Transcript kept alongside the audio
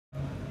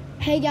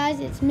Hey guys,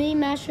 it's me,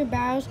 Master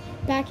Barrows,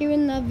 back here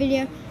in the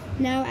video.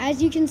 Now,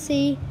 as you can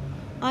see,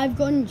 I've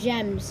gotten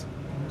gems,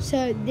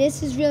 so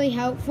this is really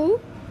helpful.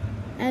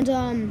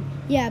 And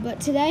yeah, but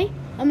today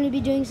I'm going to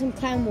be doing some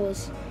clan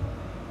wars.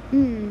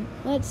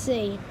 Let's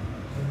see.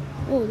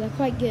 Oh, they're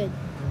quite good.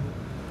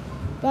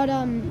 But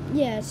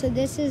yeah, so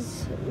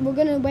we're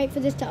going to wait for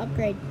this to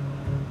upgrade.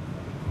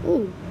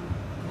 Ooh.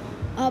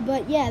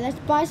 But yeah, let's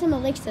buy some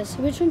elixirs.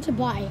 So which one to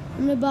buy?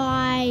 I'm going to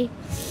buy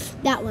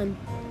that one.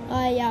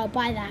 Yeah, I'll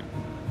buy that.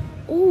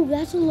 Oh,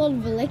 that's a lot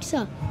of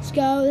elixir. Let's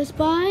go. Let's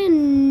buy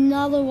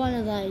another one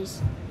of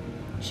those.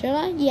 Should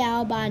I? Yeah,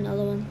 I'll buy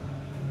another one.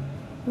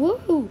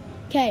 Woohoo.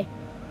 Okay.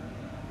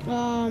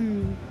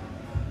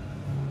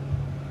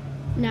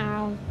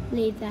 Now,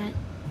 leave that.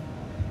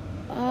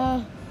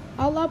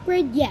 I'll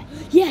upgrade. Yeah.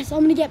 Yes, I'm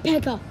going to get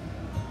P.E.K.K.A.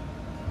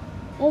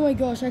 Oh my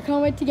gosh, I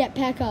can't wait to get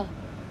P.E.K.K.A.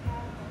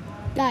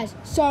 Guys,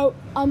 so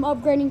I'm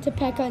upgrading to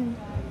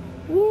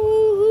P.E.K.K.A.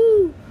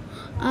 Woohoo!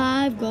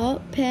 I've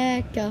got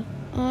P.E.K.K.A.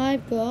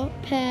 I've got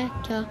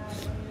P.E.K.K.A.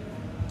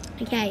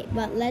 Okay,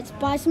 but let's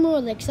buy some more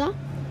elixir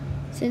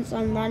since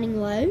I'm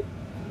running low.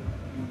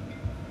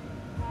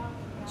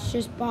 Let's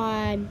just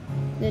buy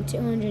the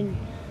 200.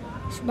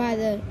 Let's buy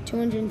the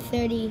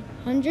 230,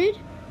 100.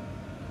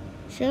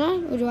 Should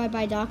I? Or do I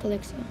buy dark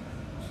elixir?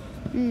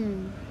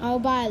 I'll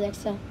buy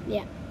elixir.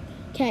 Yeah.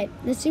 Okay,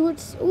 let's see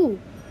what's.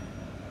 Ooh.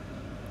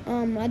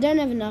 I don't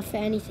have enough for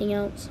anything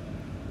else.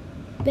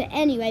 But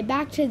anyway,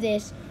 back to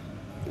this.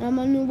 I'm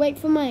gonna wait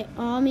for my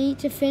army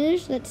to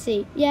finish. Let's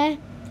see. Yeah.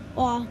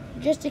 Or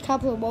just a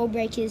couple of wall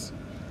breakers.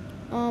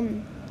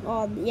 Oh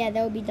yeah,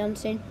 they'll be done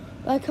soon.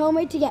 But I can't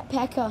wait to get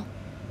P.E.K.K.A.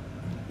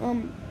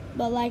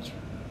 But like,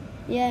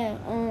 yeah.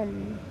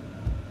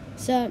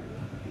 So,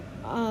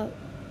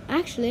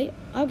 actually,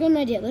 I've got an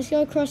idea. Let's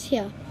go across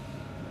here.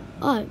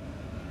 Oh,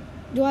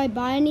 do I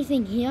buy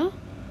anything here?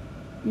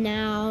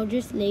 No, I'll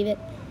just leave it.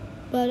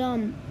 But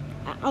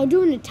I'll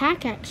do an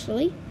attack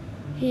actually.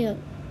 Here,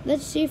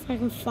 let's see if I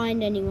can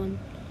find anyone.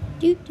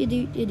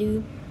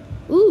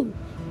 Ooh.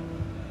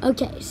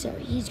 Okay, so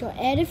he's got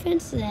air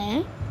defense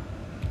there,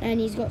 and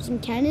he's got some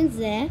cannons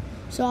there.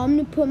 So I'm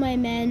gonna put my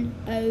men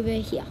over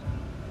here.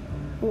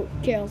 Oh,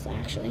 girls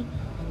actually.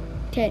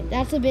 Okay,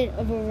 that's a bit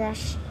of a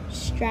rush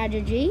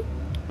strategy.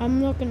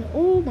 I'm not gonna.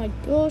 Oh my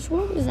gosh,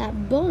 what was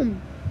that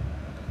bomb?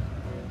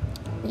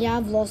 Yeah,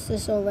 I've lost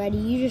this already.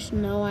 You just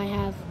know I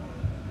have.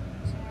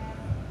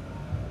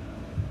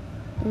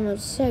 Oh,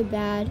 it's so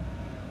bad.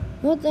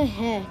 What the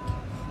heck?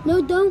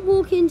 No, don't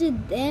walk into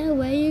there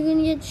where you're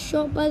gonna get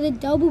shot by the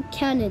double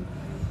cannon.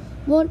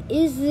 What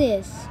is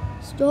this?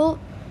 Stop.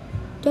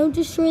 Don't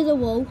destroy the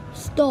wall.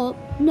 Stop.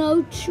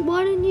 No,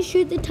 why don't you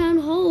shoot the town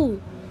hall?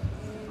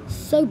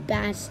 So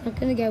bad. It's not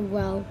gonna go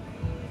well.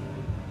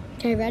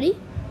 Okay, ready?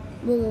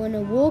 We're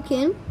gonna walk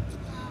in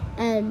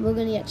and we're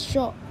gonna get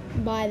shot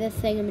by the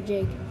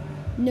thingamajig.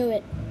 Knew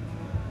it.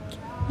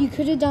 You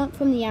could have done it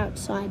from the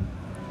outside.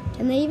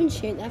 Can they even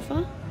shoot that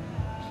far?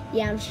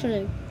 Yeah, I'm just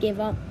gonna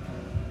give up.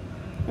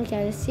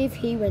 Okay, let's see if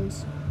he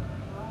wins.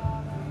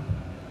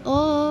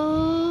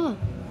 Oh!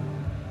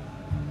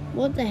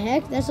 What the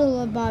heck? That's a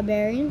lot of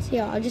barbarians.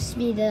 Here, I'll just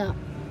speed it up.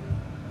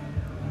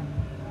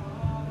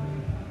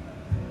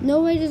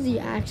 No way does he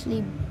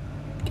actually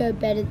go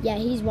better. Yeah,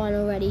 he's won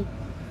already.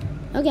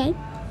 Okay,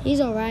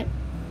 he's alright.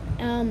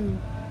 Yeah,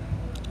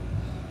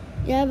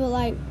 but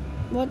like,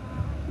 what?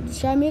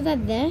 Should I move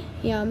that there?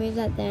 Yeah, I'll move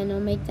that there and I'll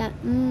make that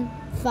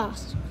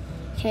fast.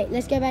 Okay,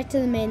 let's go back to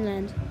the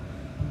mainland.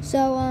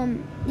 So,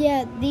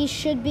 yeah, these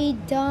should be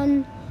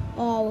done.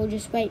 Oh, we'll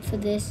just wait for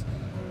this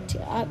to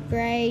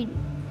upgrade.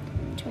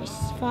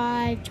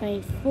 25,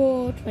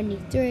 24,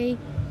 23.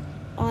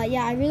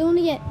 Yeah, I really want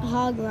to get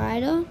Hog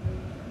Rider.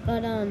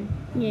 But, yeah,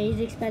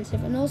 he's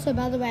expensive. And also,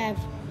 by the way,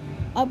 I've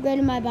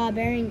upgraded my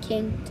Barbarian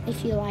King,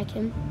 if you like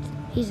him.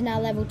 He's now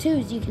level 2,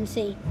 as you can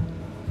see.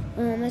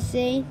 Let's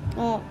see.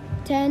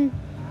 10,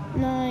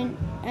 9,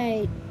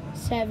 8,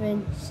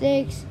 7,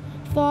 6,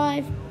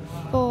 5,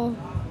 4,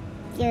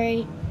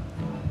 3,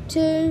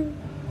 2,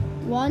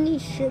 1. He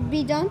should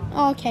be done.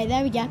 Okay,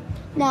 there we go.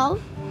 Now,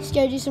 let's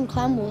go do some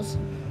clan wars.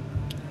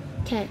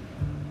 Okay.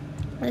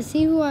 Let's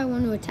see who I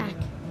want to attack.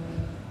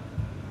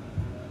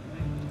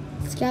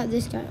 Scout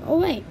this guy. Oh,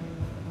 wait.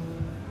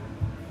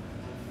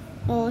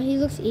 Oh, he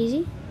looks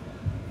easy.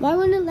 Why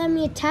wouldn't it let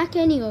me attack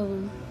any of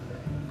them?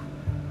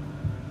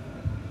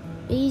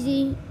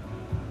 Easy.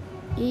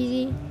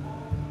 Easy.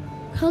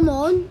 Come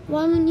on.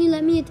 Why wouldn't you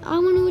let me I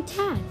want to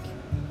attack.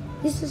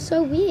 This is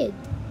so weird.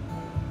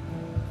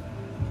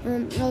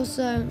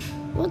 Also,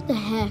 what the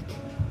heck?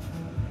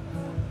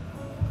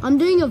 I'm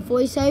doing a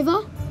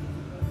voiceover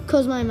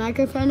because my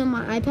microphone on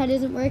my iPad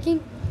isn't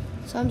working.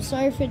 So I'm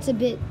sorry if it's a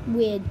bit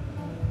weird.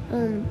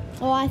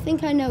 Oh, I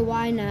think I know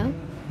why now.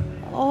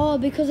 Oh,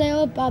 because they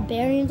have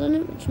barbarians on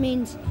it, which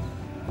means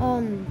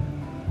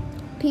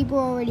people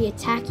are already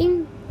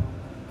attacking.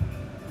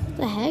 What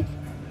the heck?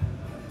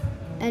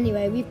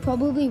 Anyway, we've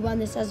probably won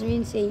this. As you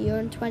can see, we're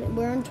on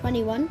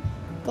 21.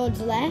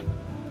 God's Lair,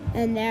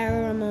 and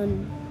they're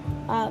on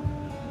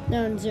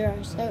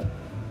 0. So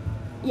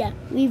yeah,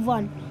 we've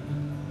won.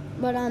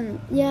 But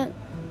yeah.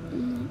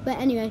 But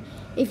anyway,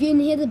 if you can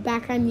hear the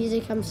background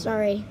music, I'm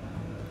sorry.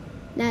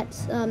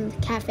 That's the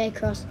Cafe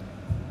Cross.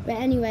 But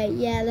anyway,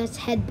 yeah, let's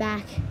head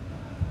back.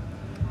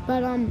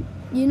 But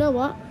you know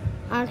what?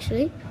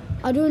 Actually,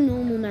 I'll do a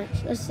normal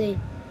match. Let's see.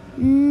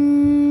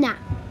 Nah.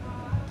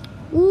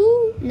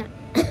 Ooh, nah.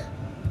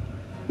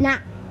 Nah.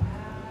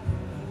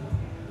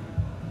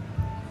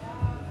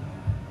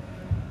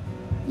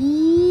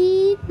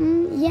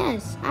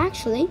 Yes,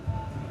 actually.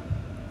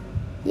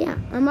 Yeah,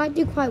 I might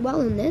do quite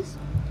well in this.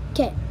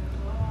 Okay.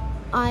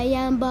 I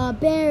am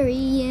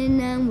barbarian,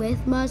 and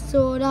with my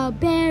sword I'll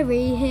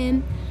bury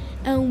him.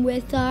 And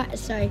with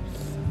sorry.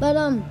 But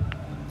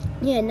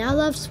yeah, now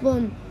that I've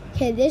spawned.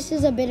 Okay, this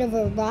is a bit of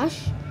a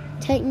rush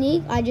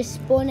technique. I just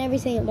spawn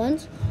everything at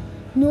once.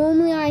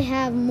 Normally I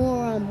have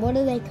more what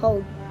are they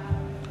called?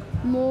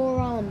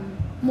 More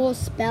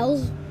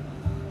spells.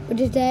 But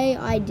today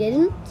I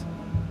didn't.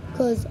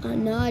 Because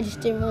no, I just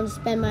didn't want to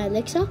spend my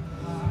elixir.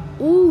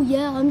 Oh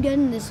yeah, I'm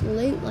getting this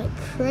loot like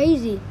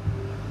crazy.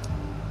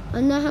 I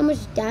don't know how much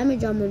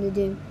damage I'm gonna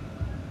do.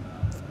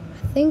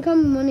 I think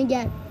I'm gonna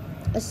get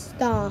a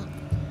star.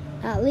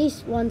 At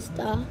least 1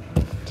 star.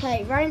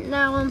 Okay, right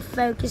now I'm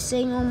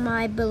focusing on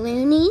my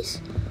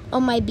balloonies.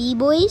 On my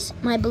B-boys.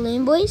 My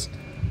balloon boys.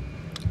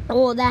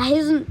 Oh, that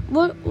isn't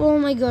what oh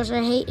my gosh,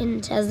 I hate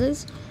it says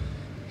this.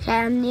 Okay,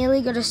 I'm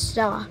nearly got a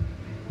star.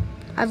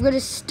 I've got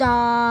a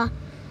star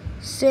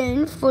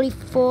soon,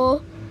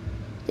 44.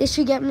 This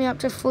should get me up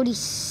to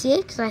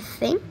 46, I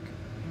think.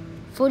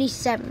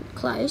 47,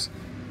 close.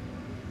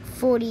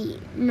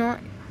 49.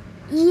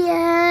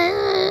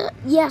 Yeah.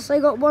 Yes, I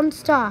got 1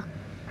 star.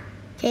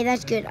 Okay,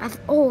 that's good.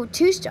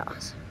 2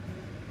 stars.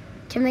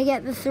 Can I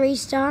get the 3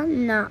 star?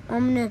 Nah,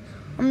 I'm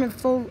gonna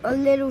fall a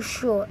little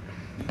short.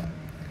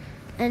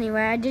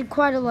 Anyway, I did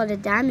quite a lot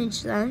of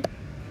damage though.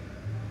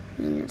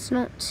 I mean, it's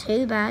not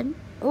too bad.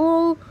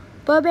 Oh,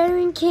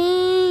 Barbarian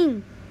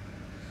King.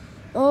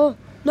 Oh,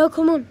 no,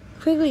 come on,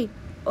 quickly.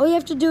 All you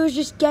have to do is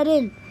just get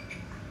in.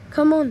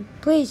 Come on,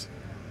 please.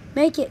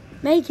 Make it,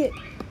 make it,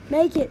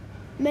 make it,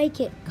 make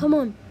it. Come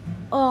on.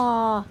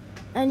 Oh,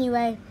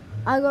 anyway,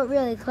 I got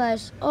really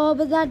close. Oh,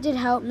 but that did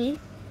help me.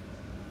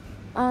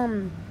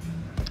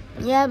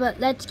 Yeah, but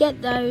let's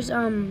get those,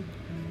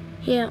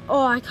 here.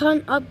 Oh, I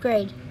can't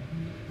upgrade.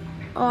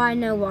 Oh, I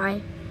know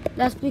why.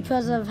 That's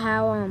because of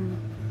how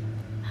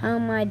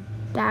my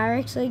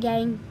barracks are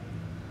getting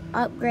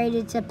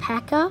upgraded to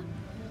P.E.K.K.A.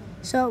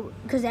 So,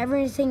 because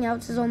everything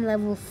else is on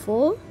level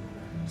 4,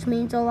 which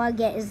means all I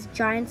get is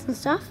giants and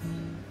stuff.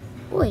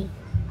 Oi.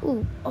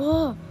 Ooh.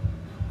 Oh.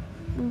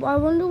 I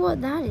wonder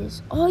what that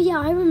is. Oh, yeah,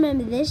 I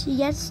remember this. You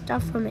get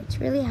stuff from it. It's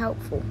really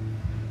helpful.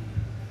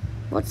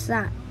 What's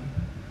that?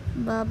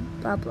 Blah,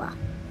 blah, blah.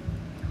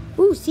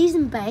 Ooh,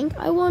 season bank.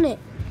 I want it.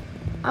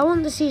 I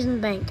want the season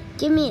bank.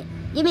 Give me it.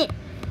 Give me it.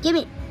 Give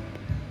me it.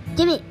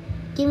 Give me it.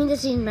 Give me the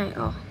season bank.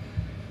 Oh.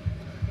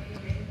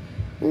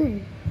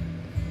 Ooh.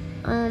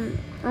 I'm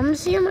gonna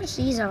see how much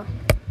these are.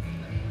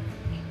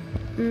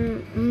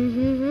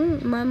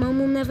 My mom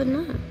will never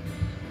know.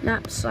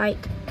 Naps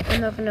like,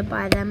 I'm not gonna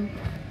buy them.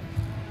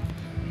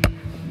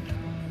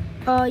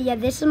 Oh yeah,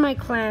 this is my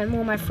clan,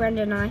 well my friend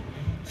and I.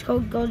 It's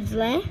called God's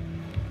Lair.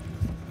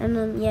 And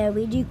then yeah,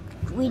 we do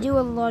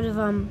a lot of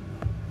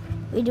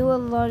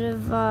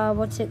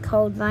what's it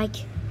called? Like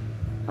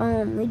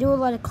we do a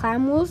lot of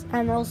clan wars,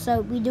 and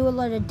also we do a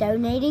lot of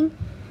donating,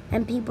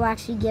 and people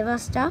actually give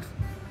us stuff.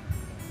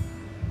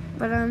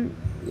 But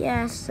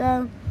yeah,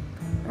 so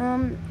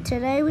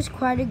today was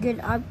quite a good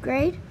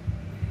upgrade.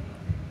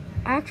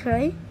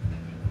 Actually,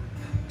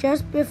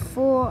 just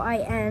before I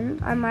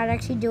end, I might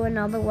actually do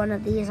another one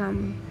of these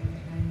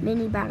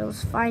mini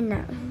battles. Find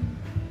out.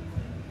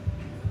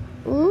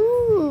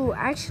 Ooh,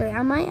 actually,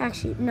 I might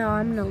actually. No,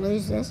 I'm gonna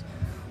lose this.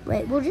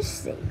 Wait, we'll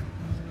just see.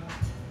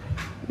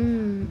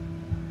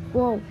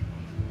 Whoa.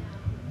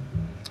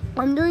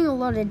 I'm doing a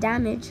lot of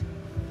damage.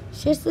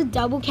 It's just the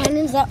double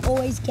cannons that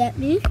always get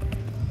me.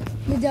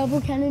 The double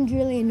cannons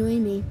really annoy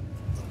me.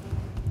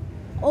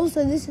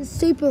 Also, this is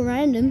super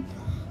random,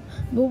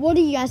 but what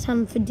are you guys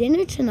having for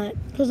dinner tonight?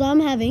 Because I'm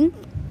having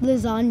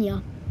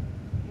lasagna.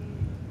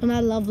 And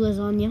I love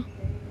lasagna.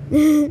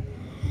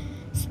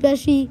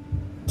 Especially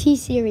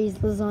T-Series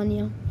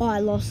lasagna. Oh, I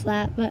lost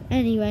that. But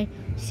anyway,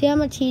 see how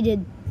much he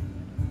did.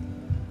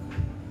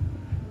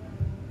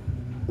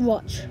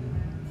 Watch.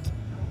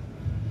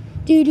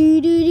 Do do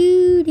do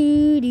do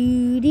do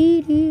do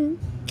do do.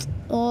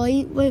 Oh,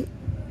 wait.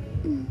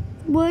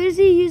 Why is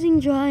he using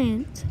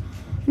giants?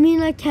 I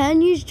mean, I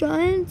can use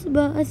giants,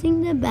 but I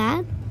think they're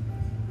bad.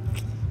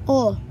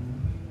 Oh,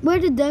 where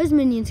did those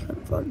minions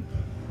come from?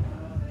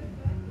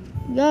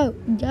 Go,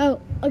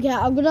 go. Okay,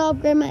 I'm gonna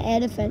upgrade my air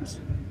defense.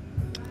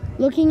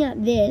 Looking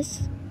at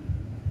this.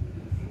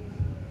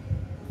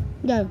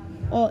 Go.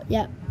 Oh,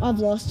 yeah, I've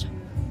lost.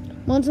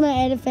 Once my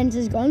air defense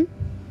is gone,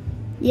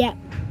 yeah,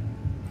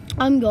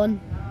 I'm gone.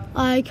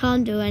 I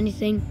can't do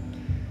anything.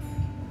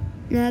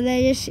 Now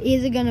they're just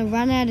either gonna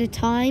run out of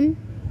time,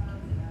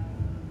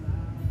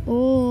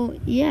 or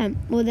yeah,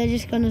 or they're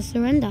just gonna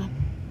surrender.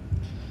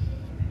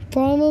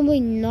 probably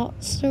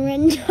not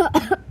surrender.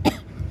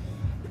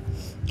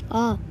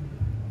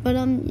 But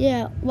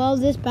yeah, while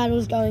this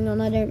battle's going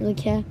on, I don't really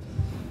care.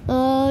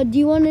 Do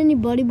you want any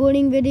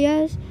bodyboarding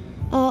videos?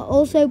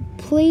 Also,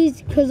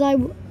 please, I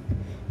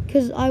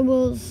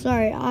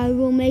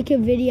will make a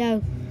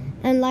video,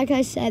 and like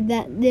I said,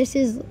 that this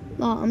is,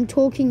 I'm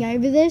talking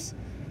over this,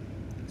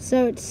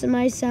 so it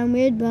might sound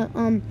weird, but,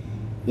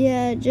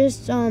 yeah,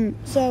 just,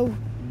 so,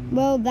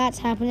 well, that's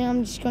happening.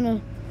 I'm just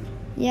gonna,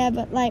 yeah,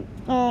 but, like,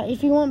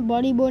 if you want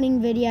bodyboarding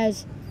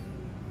videos,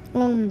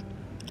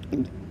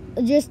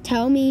 just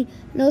tell me,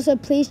 and also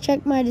please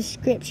check my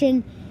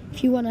description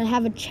if you want to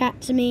have a chat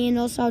to me, and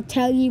also I'll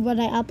tell you what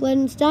I upload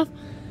and stuff.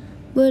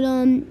 But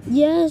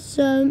yeah,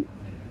 so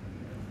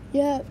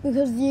yeah,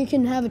 because you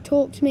can have a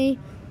talk to me.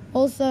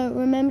 Also,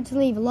 remember to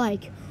leave a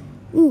like.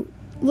 Ooh,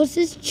 what's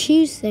this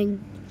choose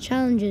thing?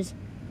 Challenges.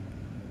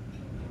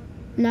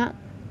 Nah.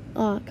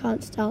 Oh, I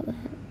can't start that.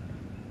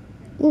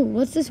 Ooh,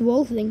 what's this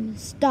wall thing?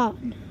 Start.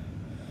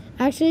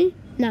 Actually,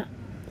 nah.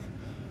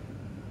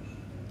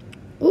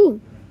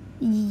 Ooh.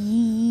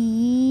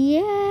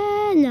 Yeah,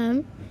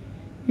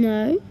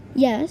 no,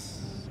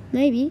 yes,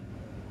 maybe.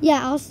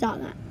 Yeah, I'll start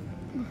that.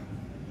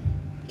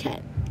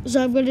 Okay,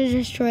 so I've got to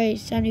destroy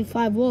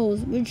 75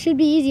 walls, which should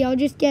be easy. I'll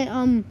just get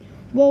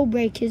wall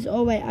breakers.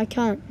 Oh wait, I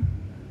can't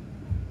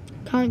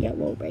get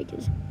wall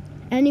breakers.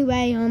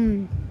 Anyway,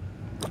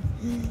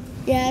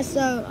 yeah,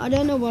 so I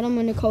don't know what I'm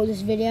gonna call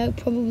this video.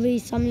 Probably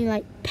something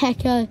like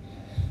P.E.K.K.A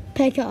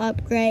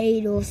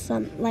upgrade, or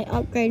something like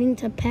upgrading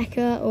to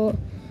P.E.K.K.A, or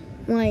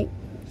like,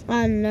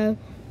 I don't know.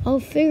 I'll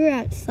figure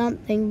out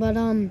something, but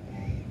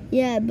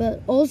yeah,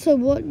 but also,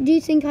 what do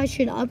you think I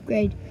should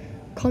upgrade?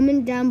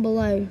 Comment down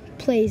below,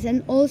 please.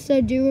 And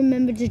also, do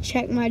remember to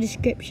check my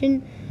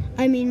description.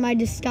 I mean, my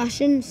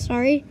discussion,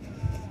 sorry.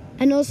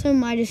 And also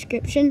my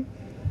description,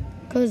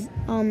 because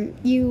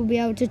you will be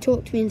able to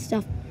talk to me and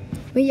stuff.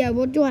 But yeah,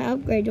 what do I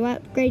upgrade? Do I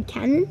upgrade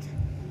cannons?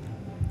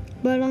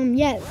 But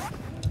yeah,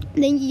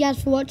 thank you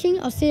guys for watching.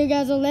 I'll see you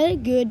guys all later.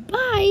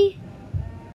 Goodbye.